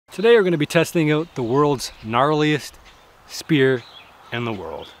Today we're going to be testing out the world's gnarliest spear in the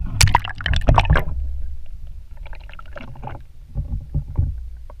world.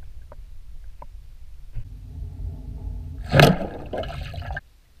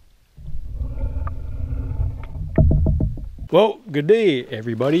 Well, good day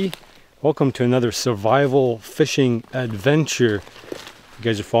everybody. Welcome to another survival fishing adventure. If you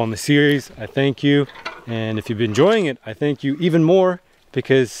guys are following the series, I thank you. And if you've been enjoying it, I thank you even more,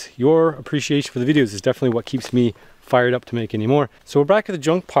 because your appreciation for the videos is definitely what keeps me fired up to make any more. So we're back at the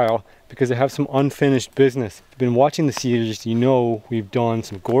junk pile because I have some unfinished business. If you've been watching the series, you know we've done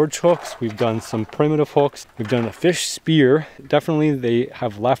some gorge hooks, we've done some primitive hooks, we've done a fish spear. Definitely they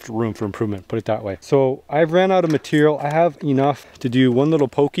have left room for improvement, put it that way. So I've ran out of material. I have enough to do one little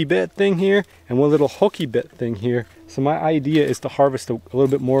pokey bit thing here and one little hooky bit thing here. So my idea is to harvest a little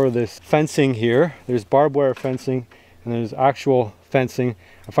bit more of this fencing here. There's barbed wire fencing and there's actual fencing.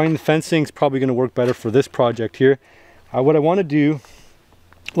 I find the fencing is probably going to work better for this project here. What I want to do,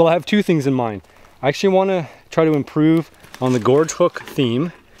 well, I have two things in mind. I actually want to try to improve on the gorge hook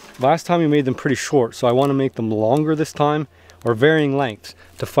theme. Last time we made them pretty short, so I want to make them longer this time, or varying lengths,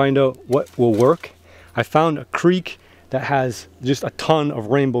 to find out what will work. I found a creek that has just a ton of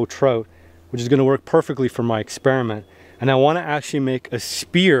rainbow trout, which is going to work perfectly for my experiment. And I want to actually make a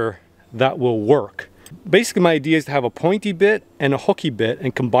spear that will work. Basically my idea is to have a pointy bit and a hooky bit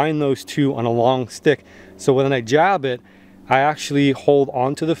and combine those two on a long stick, so when I jab it, I actually hold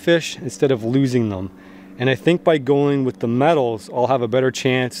onto the fish instead of losing them. And I think by going with the metals, I'll have a better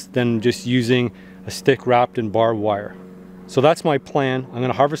chance than just using a stick wrapped in barbed wire. So that's my plan. I'm going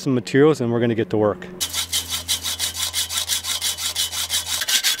to harvest some materials and we're going to get to work.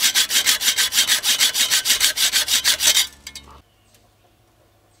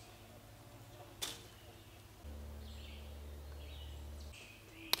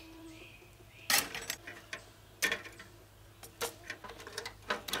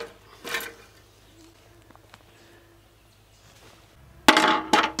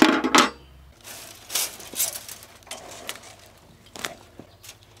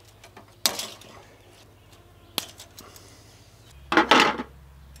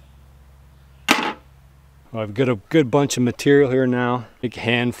 I've got a good bunch of material here now. Big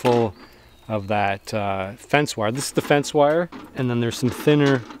handful of that fence wire. This is the fence wire, and then there's some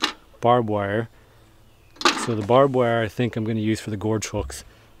thinner barbed wire. So the barbed wire I think I'm going to use for the gorge hooks,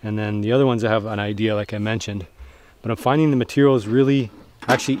 and then the other ones I have an idea, like I mentioned. But I'm finding the material is really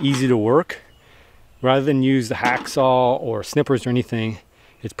actually easy to work. Rather than use the hacksaw or snippers or anything,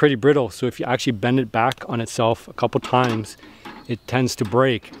 it's pretty brittle. So if you actually bend it back on itself a couple times, it tends to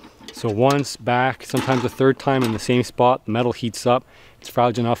break. So once, back, sometimes a third time in the same spot, the metal heats up, it's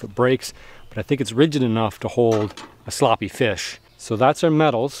fragile enough, it breaks, but I think it's rigid enough to hold a sloppy fish. So that's our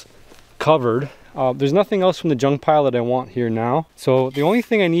metals covered. There's nothing else from the junk pile that I want here now. So the only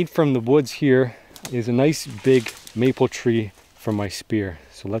thing I need from the woods here is a nice big maple tree for my spear.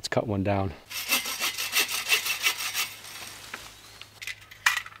 So let's cut one down.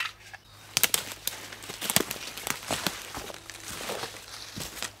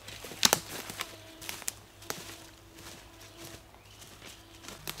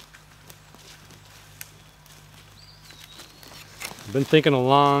 I've been thinking a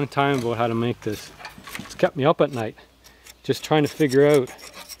long time about how to make this. It's kept me up at night, just trying to figure out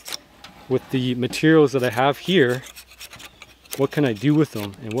with the materials that I have here, what can I do with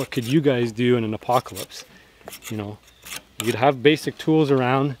them and what could you guys do in an apocalypse? You know, you could have basic tools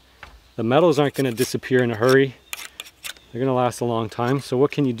around. The metals aren't going to disappear in a hurry. They're going to last a long time. So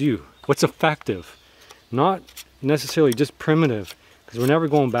what can you do? What's effective? Not necessarily just primitive, because we're never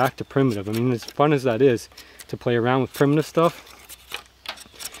going back to primitive. I mean, as fun as that is to play around with primitive stuff,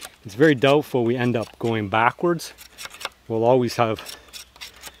 it's very doubtful we end up going backwards. We'll always have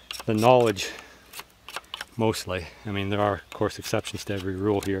the knowledge, mostly. I mean, there are, of course, exceptions to every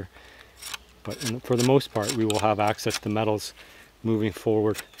rule here. But for the most part, we will have access to metals moving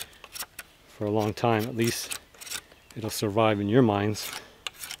forward for a long time. At least it'll survive in your minds.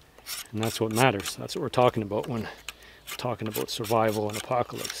 And that's what matters. That's what we're talking about when we're talking about survival and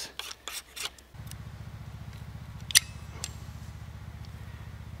apocalypse.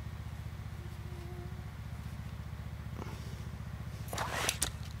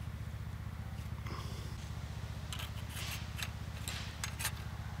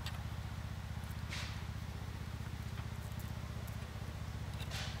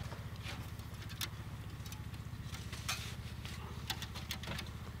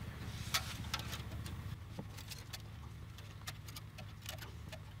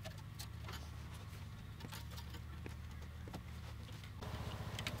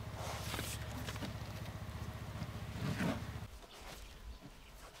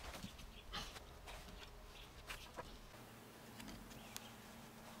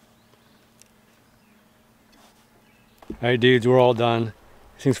 All right, dudes, we're all done.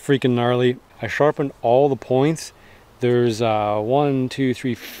 This thing's freaking gnarly. I sharpened all the points. There's 1, 2,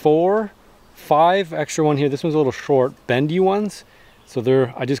 3, 4, 5 extra one here. This one's a little short, bendy ones.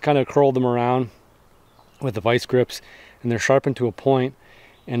 So I just kind of curled them around with the vice grips, and they're sharpened to a point.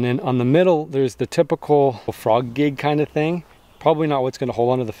 And then on the middle, there's the typical frog gig kind of thing. Probably not what's gonna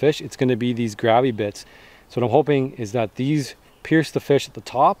hold onto the fish. It's gonna be these grabby bits. So what I'm hoping is that these pierce the fish at the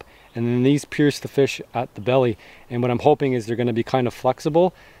top, and then these pierce the fish at the belly. And what I'm hoping is they're gonna be kind of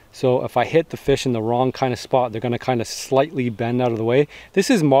flexible. So if I hit the fish in the wrong kind of spot, they're gonna kind of slightly bend out of the way. This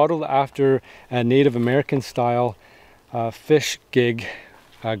is modeled after a Native American style fish gig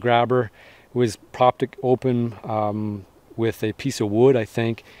grabber. It was propped open with a piece of wood, I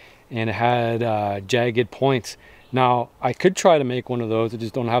think, and it had jagged points. Now, I could try to make one of those, I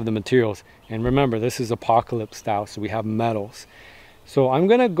just don't have the materials. And remember, this is apocalyptic style, so we have metals. So I'm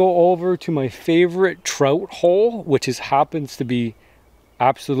gonna go over to my favorite trout hole, which happens to be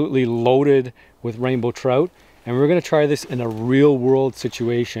absolutely loaded with rainbow trout. And we're gonna try this in a real world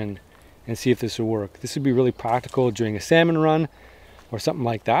situation and see if this will work. This would be really practical during a salmon run or something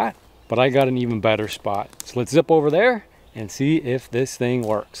like that, but I got an even better spot. So let's zip over there and see if this thing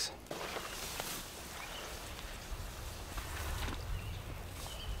works.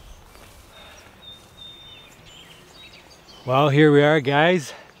 Well, here we are,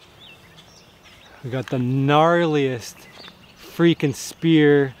 guys. We got the gnarliest freaking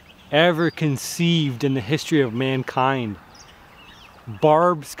spear ever conceived in the history of mankind.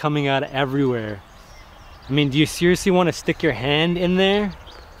 Barbs coming out everywhere. I mean, do you seriously want to stick your hand in there?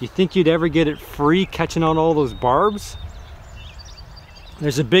 You think you'd ever get it free catching on all those barbs?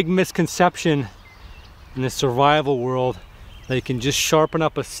 There's a big misconception in the survival world that you can just sharpen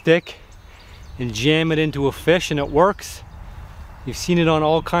up a stick and jam it into a fish and it works. You've seen it on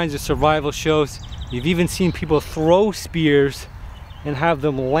all kinds of survival shows. You've even seen people throw spears and have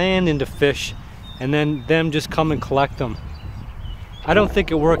them land into fish and then them just come and collect them. I don't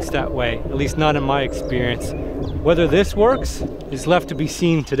think it works that way, at least not in my experience. Whether this works is left to be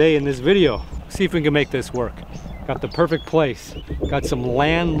seen today in this video. See if we can make this work. Got the perfect place. Got some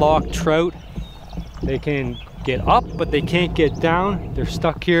landlocked trout. They can get up, but they can't get down. They're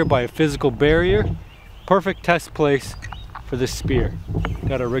stuck here by a physical barrier. Perfect test place for this spear.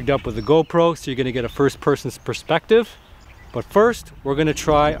 Got it rigged up with a GoPro, so you're gonna get a first person's perspective. But first, we're gonna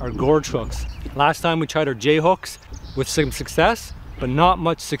try our gorge hooks. Last time we tried our J hooks with some success, but not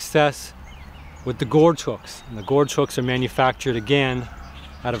much success with the gorge hooks. And the gorge hooks are manufactured again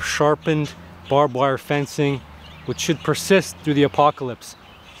out of sharpened barbed wire fencing, which should persist through the apocalypse.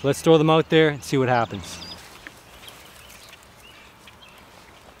 So let's throw them out there and see what happens.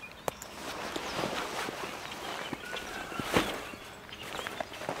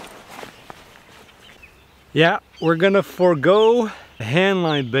 Yeah, we're gonna forego the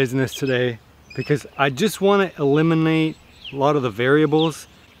handline business today because I just want to eliminate a lot of the variables.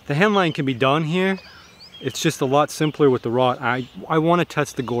 The handline can be done here. It's just a lot simpler with the rod. I want to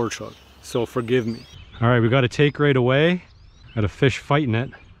test the gorge hook, so forgive me. All right, we got a take right away. Got a fish fighting it.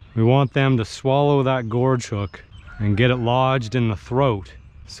 We want them to swallow that gorge hook and get it lodged in the throat.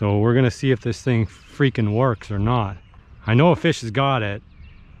 So we're gonna see if this thing freaking works or not. I know a fish has got it,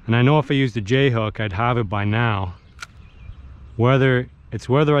 and I know if I used a J hook, I'd have it by now. Whether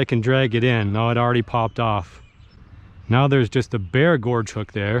I can drag it in. No, it already popped off. Now there's just a bare gorge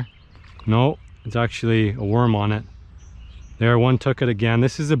hook there. No, it's actually a worm on it. There, one took it again.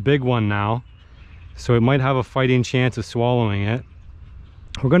 This is a big one now, so it might have a fighting chance of swallowing it.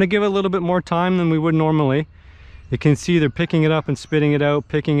 We're gonna give it a little bit more time than we would normally. You can see they're picking it up and spitting it out,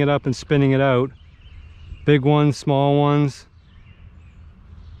 picking it up and spitting it out. Big ones, small ones.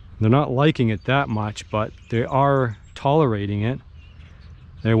 They're not liking it that much, but they are tolerating it.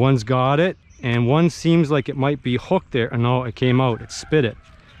 There, one's got it, and one seems like it might be hooked there. No, it came out, it spit it.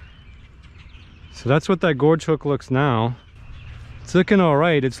 So that's what that gorge hook looks now. It's looking all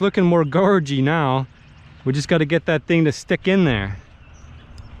right. It's looking more gorgy now. We just got to get that thing to stick in there.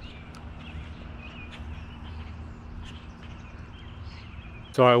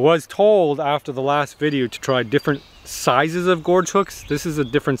 So I was told after the last video to try different sizes of gorge hooks. This is a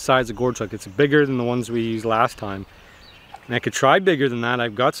different size of gorge hook. It's bigger than the ones we used last time. And I could try bigger than that.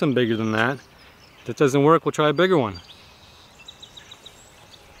 I've got some bigger than that. If that doesn't work, we'll try a bigger one.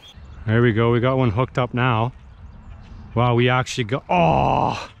 There we go. We got one hooked up now. Wow, we actually got,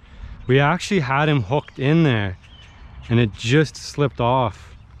 oh, we actually had him hooked in there and it just slipped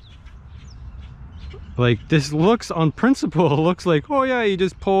off. Like, this looks, on principle, it looks like, oh yeah, you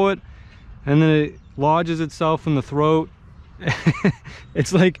just pull it and then it lodges itself in the throat.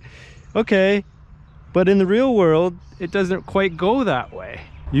 It's like, okay, But in the real world, it doesn't quite go that way.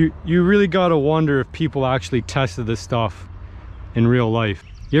 You really gotta wonder if people actually tested this stuff in real life.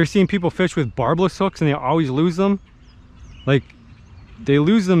 You ever seen people fish with barbless hooks and they always lose them? Like, they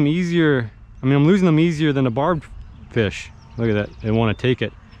lose them easier. I mean, I'm losing them easier than a barbed fish. Look at that, they wanna take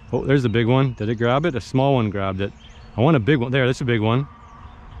it. Oh, there's a big one. Did it grab it? A small one grabbed it. I want a big one. There, that's a big one.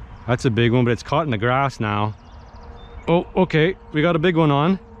 That's a big one, but it's caught in the grass now. Oh, okay, we got a big one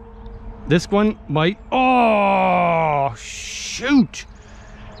on. This one might, oh, shoot.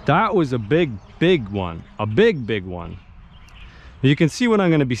 That was a big one, a big one. You can see what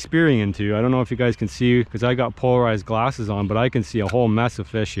I'm gonna be spearing into. I don't know if you guys can see because I got polarized glasses on, but I can see a whole mess of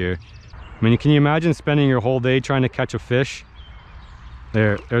fish here. I mean, can you imagine spending your whole day trying to catch a fish?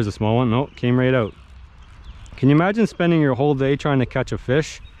 There's a small one. Nope, came right out. Can you imagine spending your whole day trying to catch a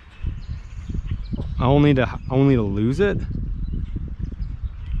fish only to lose it?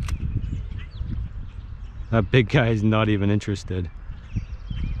 That big guy is not even interested.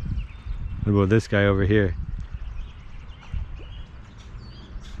 What about this guy over here?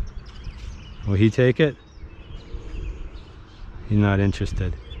 Will he take it? He's not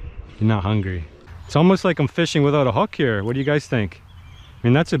interested. He's not hungry. It's almost like I'm fishing without a hook here. What do you guys think? I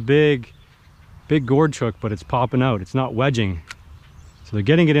mean, that's a big gorge hook, but it's popping out. It's not wedging. So they're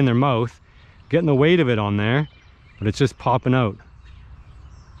getting it in their mouth, getting the weight of it on there, but it's just popping out.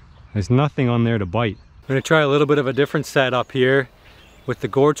 There's nothing on there to bite. I'm gonna try a little bit of a different setup here with the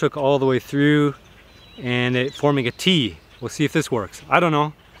gorge hook all the way through and it forming a T. We'll see if this works. I don't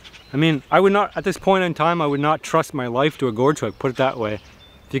know. I mean, I would not, at this point in time, I would not trust my life to a gorge hook, put it that way.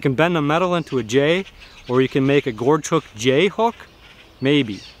 If you can bend the metal into a J, or you can make a gorge hook J hook,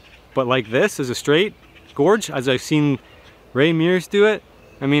 maybe. But like this, as a straight gorge, as I've seen Ray Mears do it,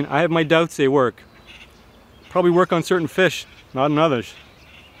 I mean, I have my doubts they work. Probably work on certain fish, not on others.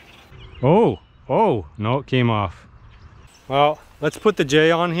 Oh, no, it came off. Well, let's put the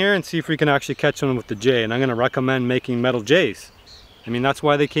J on here and see if we can actually catch one with the J. And I'm gonna recommend making metal J's. I mean, that's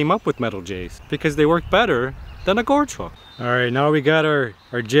why they came up with metal J's, because they work better than a gorge hook. All right, now we got our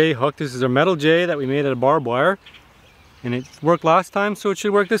J hook. This is our metal J that we made out of barbed wire. And it worked last time, so it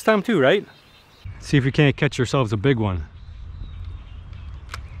should work this time too, right? See if we can't catch ourselves a big one.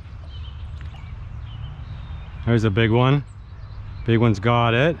 There's a big one. Big one's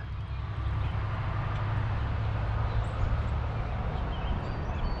got it.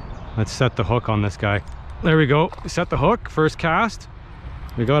 Let's set the hook on this guy. There we go, set the hook, first cast.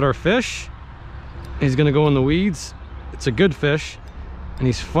 We got our fish. He's gonna go in the weeds. It's a good fish, and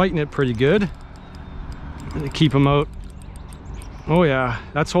he's fighting it pretty good. I'm gonna keep him out. Oh yeah,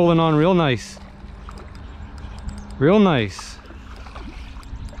 that's holding on real nice. Real nice.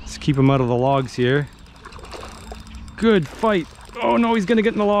 Let's keep him out of the logs here. Good fight. Oh no, he's gonna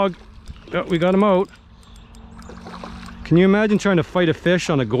get in the log. Oh, we got him out. Can you imagine trying to fight a fish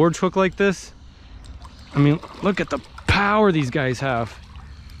on a gorge hook like this? I mean, look at the power these guys have.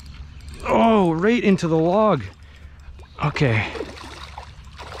 Oh, right into the log. Okay.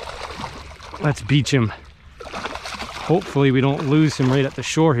 Let's beach him. Hopefully we don't lose him right at the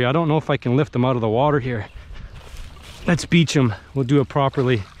shore here. I don't know if I can lift him out of the water here. Let's beach him. We'll do it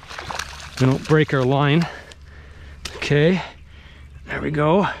properly. We don't break our line. Okay. There we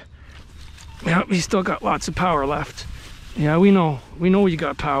go. Yeah, we still got lots of power left. Yeah, we know you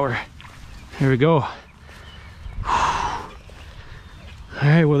got power. Here we go. All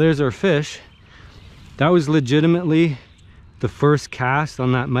right, well, there's our fish. That was legitimately the first cast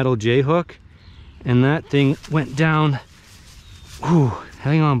on that metal J hook, and that thing went down. Ooh,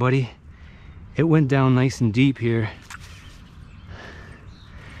 hang on, buddy. It went down nice and deep here.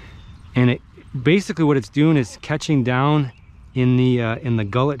 And it basically what it's doing is catching down in the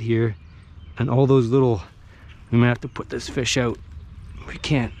gullet here, and all those little, we might have to put this fish out. We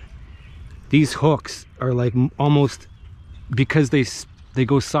can't. These hooks are like almost, because they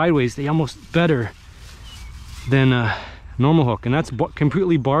go sideways, they almost better than a normal hook, and that's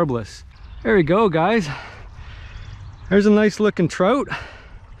completely barbless. There we go, guys. There's a nice looking trout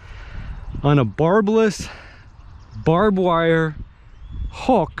on a barbless barbed wire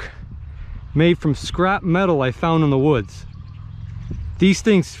hook made from scrap metal I found in the woods. These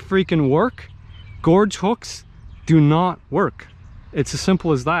things freaking work. Gorge hooks do not work. It's as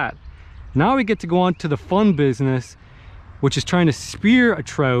simple as that. Now we get to go on to the fun business, which is trying to spear a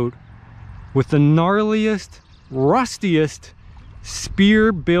trout with the gnarliest, rustiest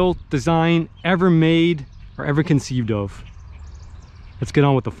spear built design ever made or ever conceived of. Let's get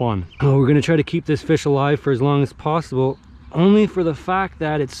on with the fun. Oh, we're gonna try to keep this fish alive for as long as possible, only for the fact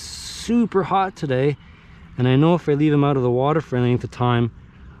that it's super hot today, and I know if I leave him out of the water for any length of time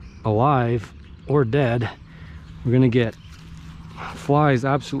alive, or dead. We're gonna get flies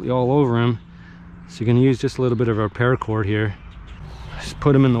absolutely all over him. So you're gonna use just a little bit of our paracord here. Just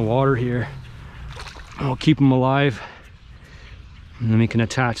put him in the water here. I'll keep him alive. And then we can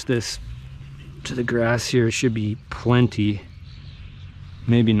attach this to the grass here. It should be plenty.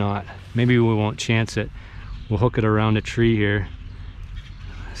 Maybe not. Maybe we won't chance it. We'll hook it around a tree here.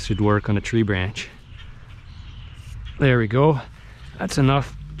 This should work on a tree branch. There we go. That's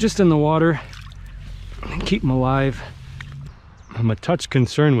enough. Just in the water. And keep them alive. I'm a touch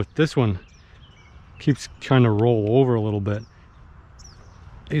concerned with this one. Keeps trying to roll over a little bit.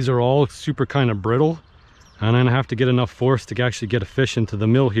 These are all super kind of brittle. And I'm gonna have to get enough force to actually get a fish into the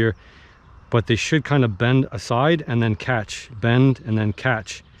mill here. But they should kind of bend aside and then catch. Bend and then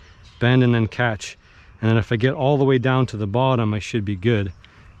catch. Bend and then catch. And then if I get all the way down to the bottom, I should be good.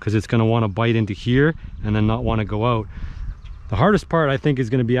 Because it's gonna wanna bite into here and then not wanna go out. The hardest part, I think, is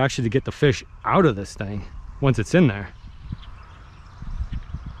gonna be actually to get the fish out of this thing once it's in there.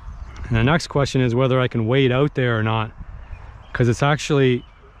 And the next question is whether I can wade out there or not. Because it's actually,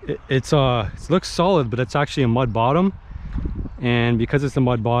 it looks solid, but it's actually a mud bottom. And because it's a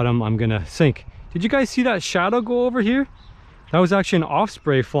mud bottom, I'm gonna sink. Did you guys see that shadow go over here? That was actually an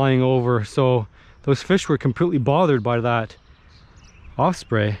osprey flying over. So those fish were completely bothered by that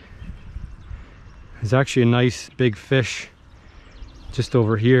osprey. There's actually a nice big fish just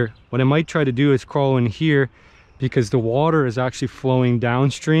over here. What I might try to do is crawl in here because the water is actually flowing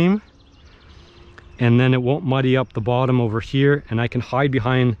downstream, and then it won't muddy up the bottom over here, and I can hide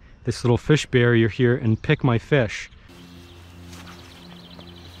behind this little fish barrier here and pick my fish.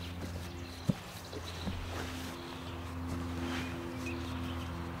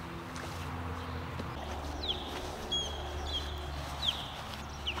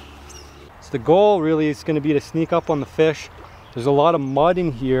 So the goal really is going to be to sneak up on the fish. There's a lot of mud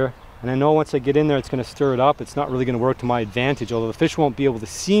in here, and I know once I get in there it's going to stir it up. It's not really going to work to my advantage, although the fish won't be able to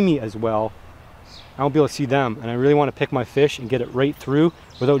see me as well. I won't be able to see them, and I really want to pick my fish and get it right through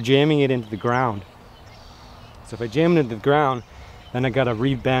without jamming it into the ground. So if I jam it into the ground, then I got to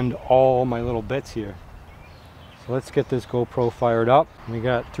rebend all my little bits here. So let's get this GoPro fired up. We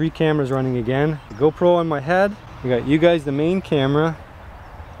got 3 cameras running again. The GoPro on my head. We got you guys, the main camera.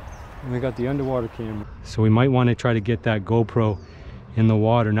 And we got the underwater camera. So we might want to try to get that GoPro in the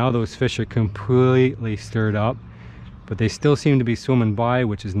water. Now those fish are completely stirred up, but they still seem to be swimming by,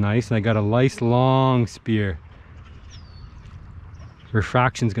 which is nice. And I got a nice long spear.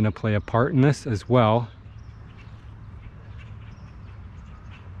 Refraction is going to play a part in this as well.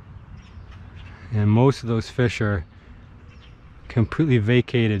 And most of those fish are completely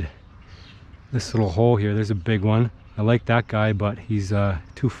vacated this little hole here. There's a big one. I like that guy, but he's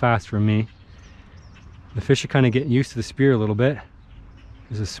too fast for me. The fish are kind of getting used to the spear a little bit.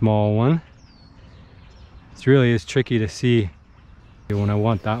 There's a small one. It really is tricky to see when I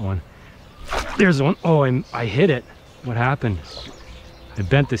want that one. There's one. Oh, I hit it. What happened? I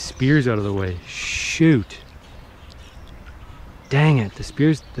bent the spears out of the way. Shoot. Dang it. The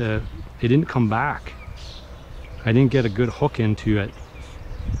spears, they didn't come back. I didn't get a good hook into it.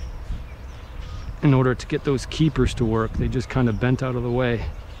 In order to get those keepers to work, they just kind of bent out of the way.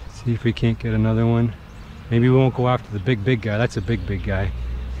 See if we can't get another one. Maybe we won't go after the big guy. That's a big guy.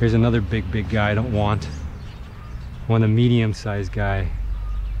 Here's another big guy I don't want. I want a medium-sized guy.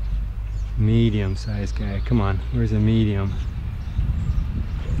 Medium-sized guy. Come on, where's a medium?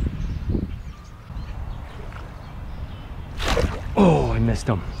 Oh, I missed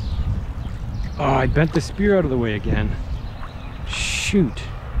him. Oh, I bent the spear out of the way again. Shoot.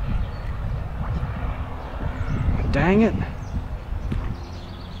 Dang it.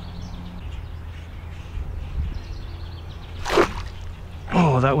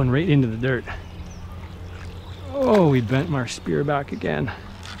 Oh, that went right into the dirt. Oh, we bent our spear back again.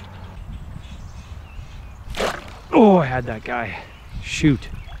 Oh, I had that guy. Shoot.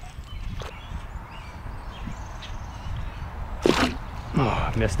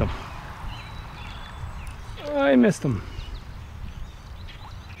 Oh, I missed him. I missed him.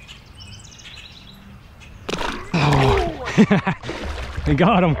 I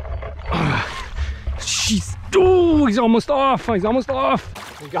got him. Jeez. Oh, he's almost off. He's almost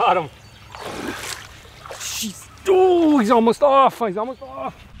off. I got him. Jeez. Oh, he's almost off. He's almost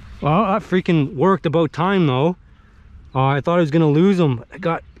off. Well, that freaking worked about time though. I thought I was gonna lose him. I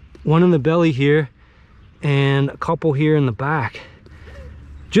got one in the belly here and a couple here in the back.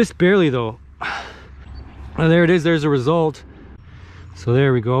 Just barely though. And there it is. There's a result. So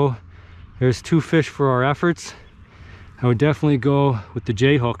there we go. There's 2 fish for our efforts. I would definitely go with the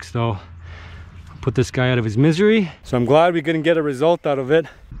J hooks though. Put this guy out of his misery. So I'm glad we couldn't get a result out of it.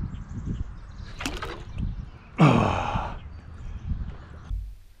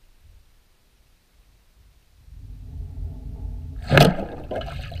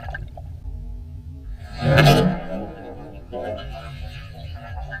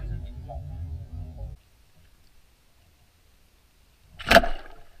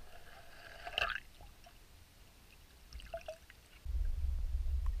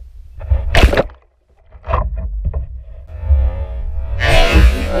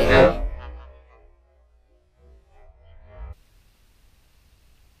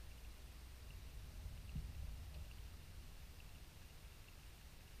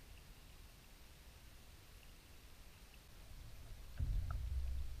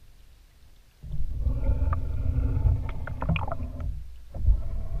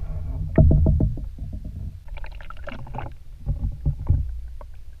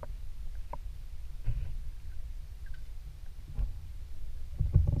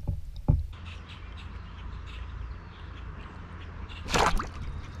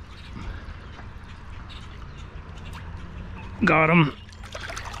 Got him.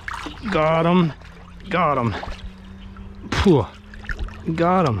 Got him. Got him. Phew.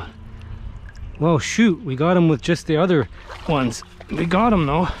 Got him. Well, shoot, we got him with just the other ones. We got him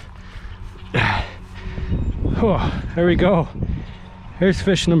though. Oh, there we go. Here's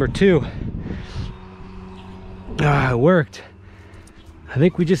fish number 2. It worked. I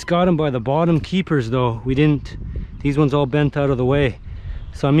think we just got him by the bottom keepers though. We didn't, these ones all bent out of the way.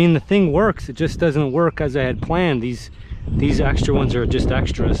 So I mean, the thing works, it just doesn't work as I had planned. These extra ones are just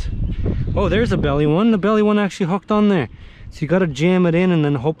extras. Oh, there's a belly one. The belly one actually hooked on there. So you gotta jam it in and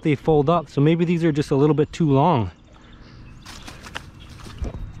then hope they fold up. So maybe these are just a little bit too long.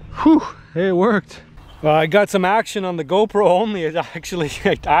 Whew, it worked. Well, I got some action on the GoPro only. I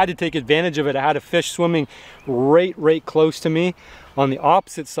had to take advantage of it. I had a fish swimming right close to me on the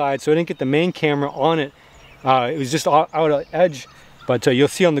opposite side, so I didn't get the main camera on it. It was just out of edge, but you'll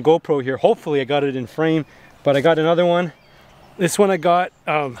see on the GoPro here. Hopefully I got it in frame, but I got another one. This one I got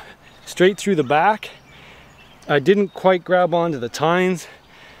straight through the back. I didn't quite grab onto the tines,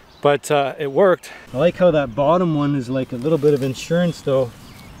 but it worked. I like how that bottom one is like a little bit of insurance though.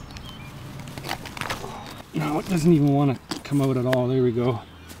 No, it doesn't even want to come out at all. There we go.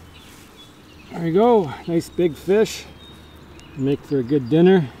 There we go. Nice big fish. Make for a good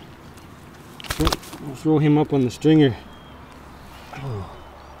dinner. I'll throw him up on the stringer. Oh,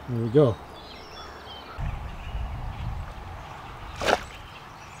 there we go.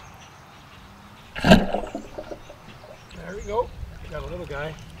 There we go. Got a little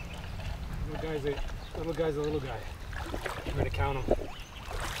guy. Little guy's a little guy. I'm gonna count him.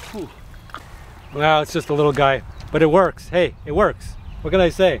 Whew. Well, it's just a little guy, but it works. Hey, it works. What can I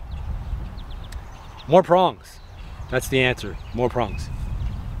say? More prongs. That's the answer. More prongs.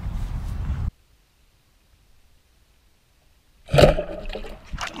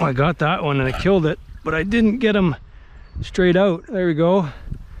 Oh, I got that one and I killed it, but I didn't get him straight out. There we go.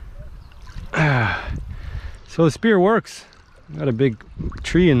 So the spear works. Got a big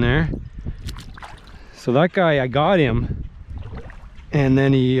tree in there. So that guy, I got him and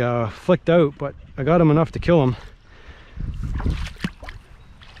then he flicked out, but I got him enough to kill him.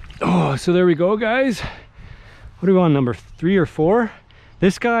 Oh, so there we go, guys. What are we on, number 3 or 4?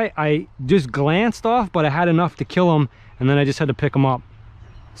 This guy I just glanced off, but I had enough to kill him and then I just had to pick him up.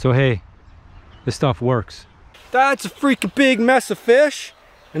 So hey, this stuff works. That's a freaking big mess of fish,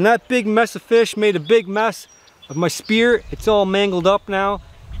 and that big mess of fish made a big mess of my spear. It's all mangled up now.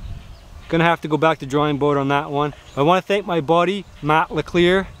 Gonna have to go back to drawing board on that one. I want to thank my buddy Matt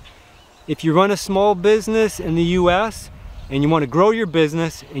LeClaire. If you run a small business in the US and you want to grow your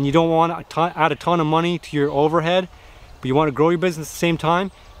business and you don't want to add a ton of money to your overhead, but you want to grow your business at the same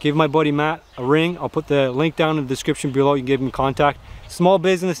time, give my buddy Matt a ring. I'll put the link down in the description below. You can give him contact. Small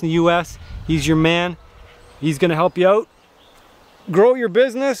business in the US, he's your man. He's gonna help you out. Grow your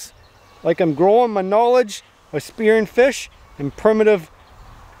business like I'm growing my knowledge of spearing fish in primitive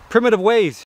ways.